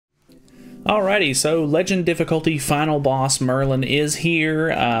Alrighty, so Legend difficulty final boss Merlin is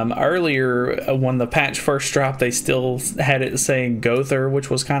here. Earlier, when the patch first dropped, they still had it saying Gother, which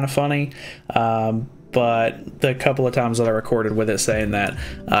was kind of funny. But the couple of times that I recorded with it saying that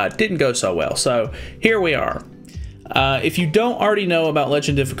didn't go so well. So here we are. If you don't already know about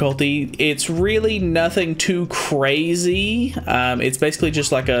Legend difficulty, it's really nothing too crazy. It's basically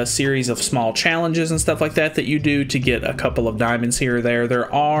just like a series of small challenges and stuff like that that you do to get a couple of diamonds here or there.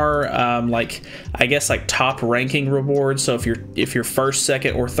 There are I guess top ranking rewards. So if you're first,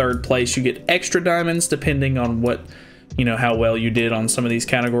 second, or third place, you get extra diamonds depending on what, how well you did on some of these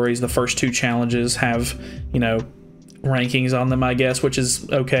categories. The first two challenges have, rankings on them, I guess, which is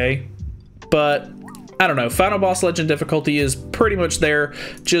okay. But I don't know, Final Boss Legend difficulty is pretty much there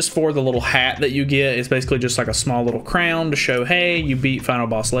just for the little hat that you get. It's basically just like a small little crown to show, hey, you beat Final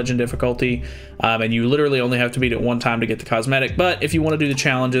Boss Legend difficulty, and you literally only have to beat it one time to get the cosmetic. But if you want to do the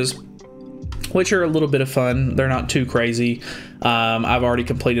challenges, which are a little bit of fun, they're not too crazy. I've already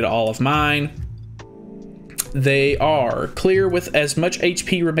completed all of mine. They are clear with as much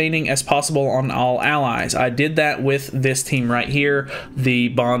HP remaining as possible on all allies. I did that with this team right here. The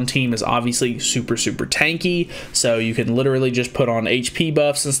Bond team is obviously super tanky, so you can literally just put on HP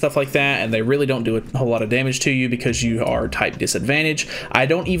buffs and stuff like that, and they really don't do a whole lot of damage to you because you are type disadvantage. I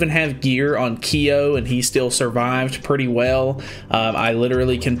don't even have gear on Keo, and he still survived pretty well. I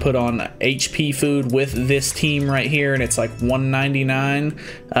literally can put on HP food with this team right here, and it's like 199.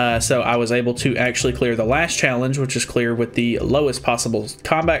 So I was able to actually clear the last challenge, which is clear with the lowest possible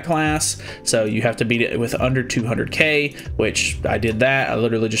combat class. So you have to beat it with under 200k, which I did that. I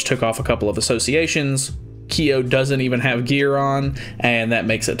literally just took off a couple of associations. Keo doesn't even have gear on, and that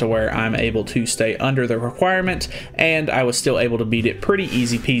makes it to where I'm able to stay under the requirement, and I was still able to beat it pretty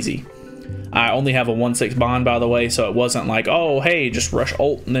easy peasy. I only have a 1/6 bond, by the way, so it wasn't like, oh, hey, just rush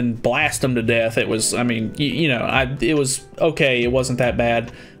ult and then blast them to death. It was, I mean, it was okay. It wasn't that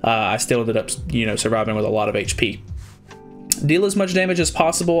bad. I still ended up, surviving with a lot of HP. Deal as much damage as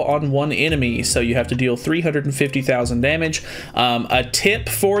possible on one enemy, so you have to deal 350,000 damage. A tip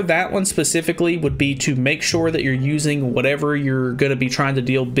for that one specifically would be to make sure that you're using whatever you're going to be trying to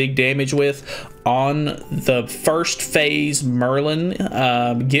deal big damage with on the first phase Merlin.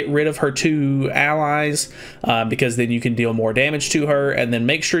 Get rid of her two allies, because then you can deal more damage to her, and then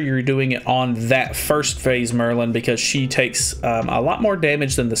make sure you're doing it on that first phase Merlin because she takes a lot more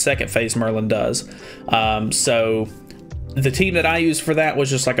damage than the second phase Merlin does. So the team that I used for that was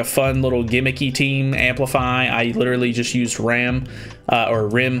just like a fun little gimmicky team, Amplify. I literally just used Rim,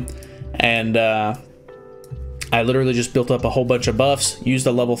 and I literally just built up a whole bunch of buffs, used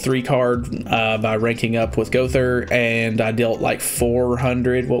a level 3 card by ranking up with Gother, and I dealt like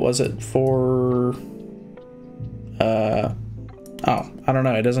 400, what was it, oh, I don't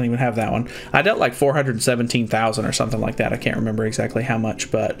know, it doesn't even have that one. I dealt like 417,000 or something like that. I can't remember exactly how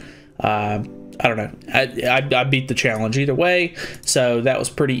much, but I don't know. I beat the challenge either way, so that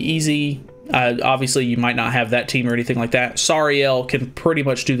was pretty easy. Obviously, you might not have that team or anything like that. Sariel can pretty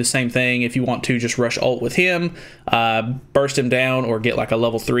much do the same thing. If you want to, just rush ult with him, burst him down, or get like a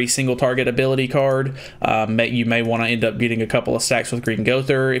level 3 single target ability card. You may want to end up getting a couple of stacks with Green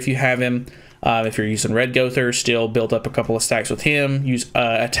Gother if you have him. If you're using Red Gother, still build up a couple of stacks with him. Use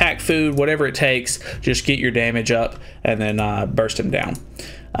attack food, whatever it takes. Just get your damage up and then burst him down.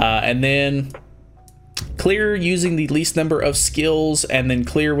 And then clear using the least number of skills, and then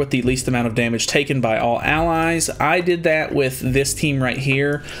clear with the least amount of damage taken by all allies. I did that with this team right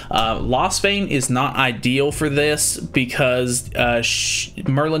here. Lost Vein is not ideal for this because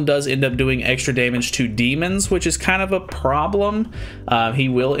Merlin does end up doing extra damage to demons, which is kind of a problem. He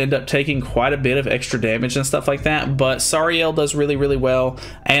will end up taking quite a bit of extra damage and stuff like that, but Sariel does really well,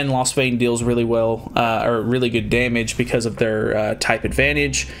 and Lost Vein deals really well, or really good damage because of their type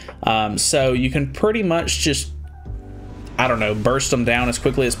advantage. So you can pretty much just, I don't know, burst them down as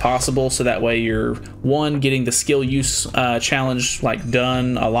quickly as possible, so that way you're, one, getting the skill use challenge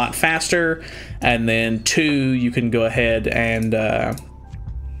done a lot faster, and then two, you can go ahead and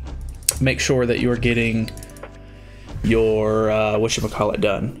make sure that you're getting your whatchamacallit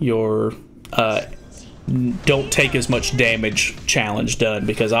done, your don't take as much damage challenge done,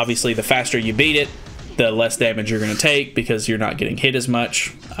 because obviously the faster you beat it, the less damage you're going to take because you're not getting hit as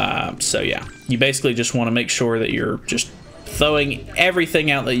much. So yeah, you basically just want to make sure that you're just throwing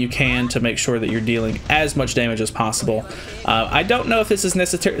everything out that you can to make sure that you're dealing as much damage as possible. I don't know if this is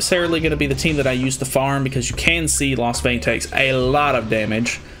necessarily going to be the team that I use to farm, because you can see Lost Vein takes a lot of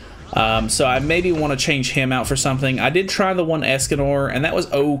damage. So I maybe want to change him out for something. I did try the one Escanor, and that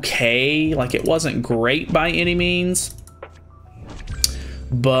was okay. Like, it wasn't great by any means,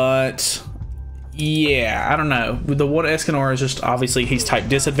 but Yeah, I don't know. The one Escanor is just, obviously, he's type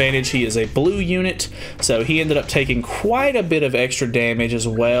disadvantage. He is a blue unit, so he ended up taking quite a bit of extra damage as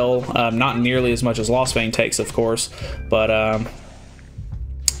well. Not nearly as much as Lostbane takes, of course, but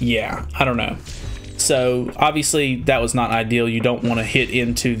yeah, I don't know. So obviously that was not ideal. You don't want to hit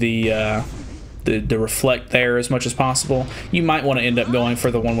into the reflect there as much as possible. You might want to end up going for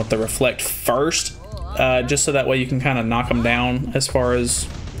the one with the reflect first, just so that way you can kind of knock them down as far as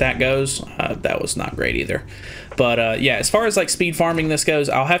that goes. That was not great either. But yeah, as far as like speed farming this goes,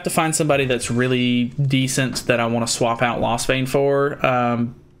 I'll have to find somebody that's really decent that I want to swap out Lostbane for.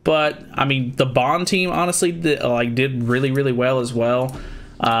 But I mean, the Bond team honestly did really, really well as well.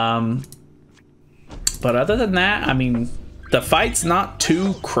 But other than that, I mean, the fight's not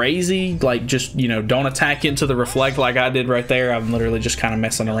too crazy. Like, just, you know, don't attack into the reflect like I did right there. I'm literally just kind of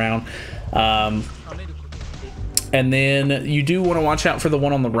messing around. And then you do want to watch out for the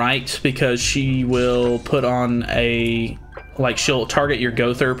one on the right, because she will put on a, like, she'll target your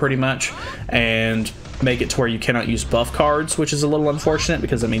Gother pretty much and make it to where you cannot use buff cards, which is a little unfortunate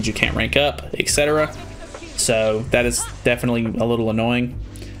because that means you can't rank up, etc. So that is definitely a little annoying.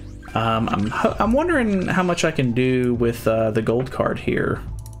 I'm wondering how much I can do with the gold card here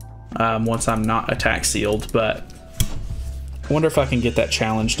once I'm not attack sealed, but I wonder if I can get that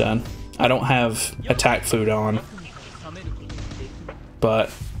challenge done. I don't have attack food on,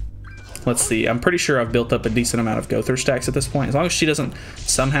 but let's see. I'm pretty sure I've built up a decent amount of Gother stacks at this point, as long as she doesn't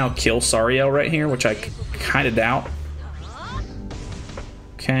somehow kill Sariel right here, which I kind of doubt.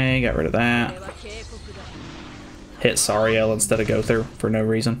 Okay, got rid of that. Hit Sariel instead of Gother for no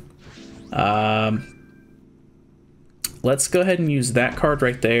reason. Let's go ahead and use that card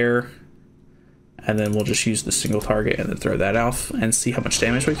right there, and then we'll just use the single target and then throw that off and see how much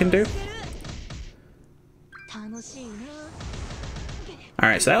damage we can do.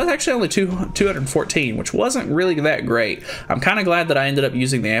 Alright, so that was actually only 214, which wasn't really that great. I'm kind of glad that I ended up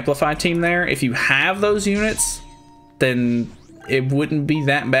using the Amplify team there. If you have those units, then it wouldn't be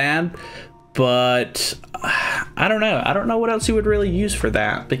that bad. But I don't know. I don't know what else you would really use for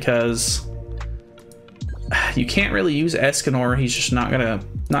that, because you can't really use Escanor. He's just not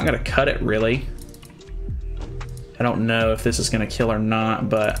gonna cut it really. I don't know if this is gonna kill or not,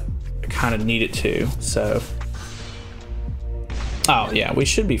 but I kind of need it to. So, oh yeah, we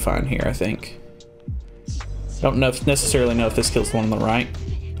should be fine here, I think. Don't necessarily know if this kills the one on the right.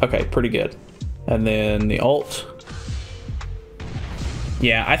 Okay, pretty good. And then the ult.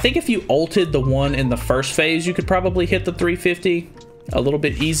 Yeah, I think if you ulted the one in the first phase, you could probably hit the 350 a little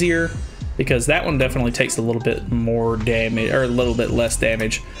bit easier, because that one definitely takes a little bit more damage, or a little bit less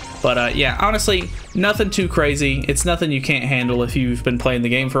damage. But yeah, honestly, nothing too crazy. It's nothing you can't handle if you've been playing the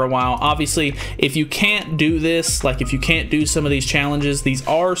game for a while. Obviously, if you can't do this, like if you can't do some of these challenges, these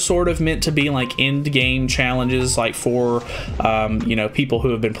are sort of meant to be like end game challenges, like for you know, people who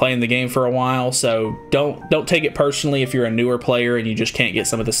have been playing the game for a while. So don't take it personally if you're a newer player and you just can't get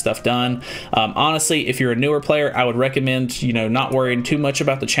some of this stuff done. Honestly, if you're a newer player, I would recommend, you know, not worrying too much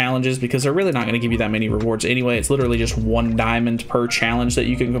about the challenges, because they're really not going to give you that many rewards anyway. It's literally just 1 diamond per challenge that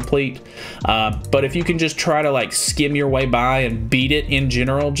you can complete. But if you can just try to like skim your way by and beat it in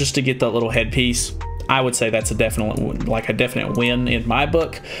general just to get that little headpiece, I would say that's a definite win in my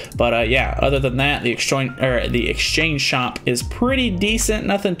book. But yeah, other than that, the exchange shop is pretty decent.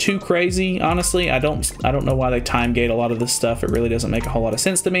 Nothing too crazy, honestly. I don't know why they time gate a lot of this stuff. It really doesn't make a whole lot of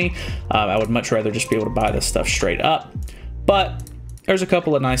sense to me. I would much rather just be able to buy this stuff straight up. But there's a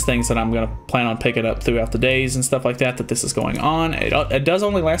couple of nice things that I'm going to plan on picking up throughout the days and stuff like that this is going on. It does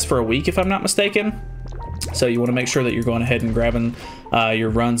only last for a week, if I'm not mistaken. So you want to make sure that you're going ahead and grabbing your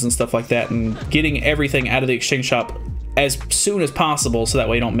runs and stuff like that and getting everything out of the exchange shop as soon as possible, so that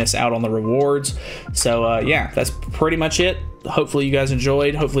way you don't miss out on the rewards. So yeah, that's pretty much it. Hopefully you guys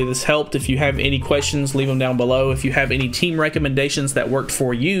enjoyed. Hopefully this helped. If you have any questions, leave them down below. If you have any team recommendations that worked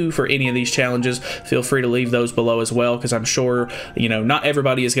for you for any of these challenges, feel free to leave those below as well, because I'm sure, you know, not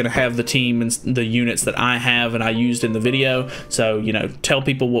everybody is going to have the team and the units that I have and I used in the video. So, you know, tell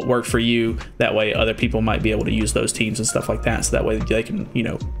people what worked for you. That way other people might be able to use those teams and stuff like that, so that way they can, you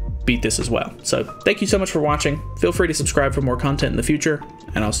know, beat this as well. So thank you so much for watching. Feel free to subscribe for more content in the future,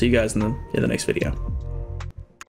 and I'll see you guys in the next video.